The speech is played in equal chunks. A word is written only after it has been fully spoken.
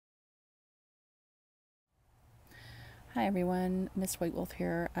Hi everyone, Miss White Wolf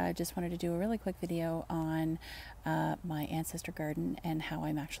here. I just wanted to do a really quick video on my ancestor garden and how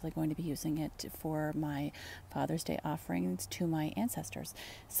I'm actually going to be using it for my Father's Day offerings to my ancestors.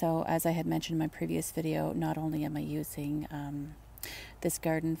 So as I had mentioned in my previous video, not only am I using this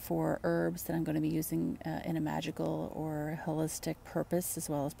garden for herbs that I'm going to be using in a magical or holistic purpose, as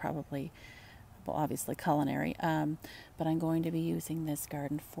well as probably, well, obviously culinary, but I'm going to be using this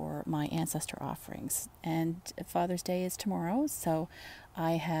garden for my ancestor offerings. And Father's Day is tomorrow, so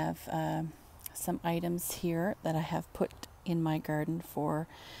I have some items here that I have put in my garden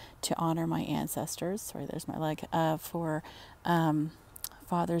to honor my ancestors. Sorry, there's my leg, for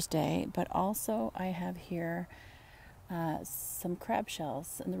Father's Day. But also I have here some crab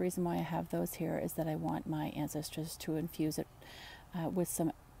shells, and the reason why I have those here is that I want my ancestors to infuse it with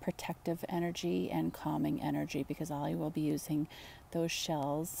some protective energy and calming energy, because I will be using those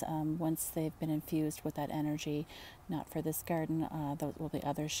shells once they've been infused with that energy, not for this garden, those will be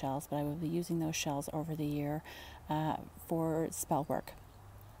other shells, but I will be using those shells over the year for spell work.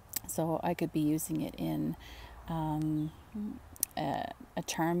 So I could be using it in a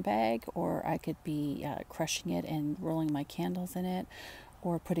charm bag, or I could be crushing it and rolling my candles in it,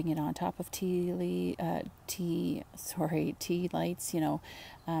 or putting it on top of tea lights,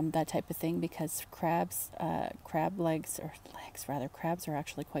 that type of thing, because crabs are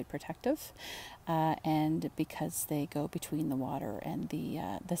actually quite protective, and because they go between the water and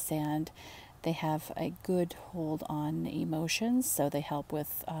the sand, they have a good hold on emotions, so they help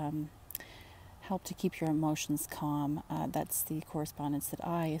to keep your emotions calm. That's the correspondence that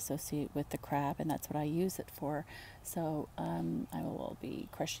I associate with the crab, and that's what I use it for. So I will be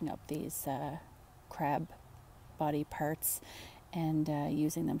crushing up these crab body parts and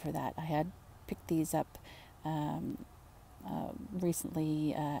using them for that. I had picked these up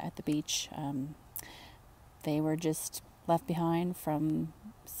recently at the beach. They were just left behind from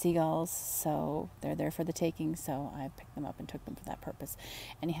seagulls, so they're there for the taking, so I picked them up and took them for that purpose.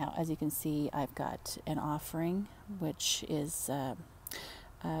 Anyhow, as you can see, I've got an offering, which is a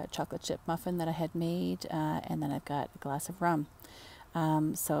chocolate chip muffin that I had made, and then I've got a glass of rum.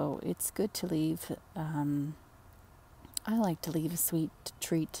 So it's good to leave, I like to leave a sweet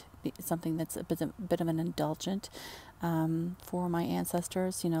treat, something that's a bit of an indulgent for my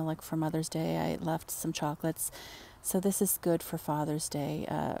ancestors. Like for Mother's Day, I left some chocolates. So this is good for Father's Day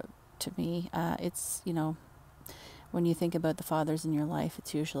to me. It's, when you think about the fathers in your life,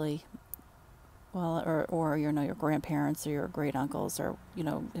 it's usually, well, or your grandparents or your great uncles, or,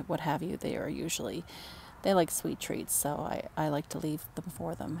 what have you. They like sweet treats, so I like to leave them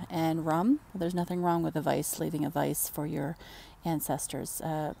for them. And rum, well, there's nothing wrong with leaving a vice for your ancestors.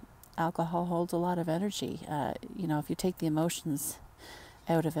 Alcohol holds a lot of energy. If you take the emotions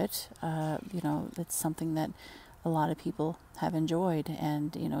out of it, it's something that a lot of people have enjoyed.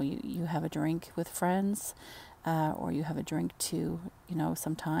 And, you have a drink with friends, or you have a drink too,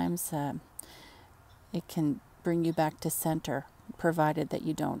 sometimes it can bring you back to center, provided that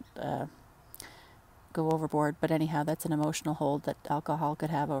you don't go overboard. But anyhow, that's an emotional hold that alcohol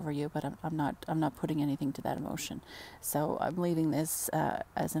could have over you, but I'm not putting anything to that emotion. So I'm leaving this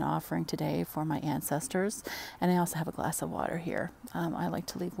as an offering today for my ancestors. And I also have a glass of water here. I like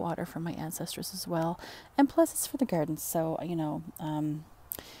to leave water for my ancestors as well, and plus it's for the garden. So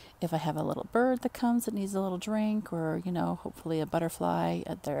if I have a little bird that comes that needs a little drink, or hopefully a butterfly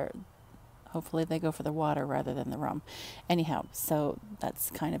at hopefully they go for the water rather than the rum. Anyhow, so that's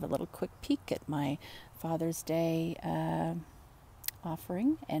kind of a little quick peek at my Father's Day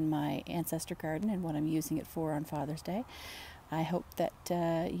offering and my ancestor garden and what I'm using it for on Father's Day. I hope that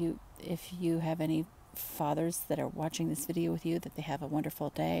if you have any fathers that are watching this video with you, that they have a wonderful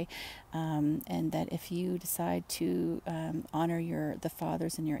day, and that if you decide to honor the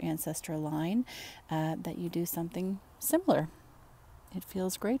fathers in your ancestral line, that you do something similar. It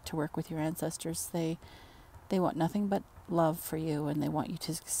feels great to work with your ancestors. They want nothing but love for you, and they want you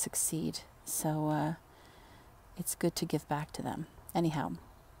to succeed. So it's good to give back to them. Anyhow,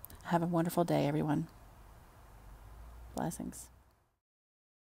 have a wonderful day, everyone. Blessings.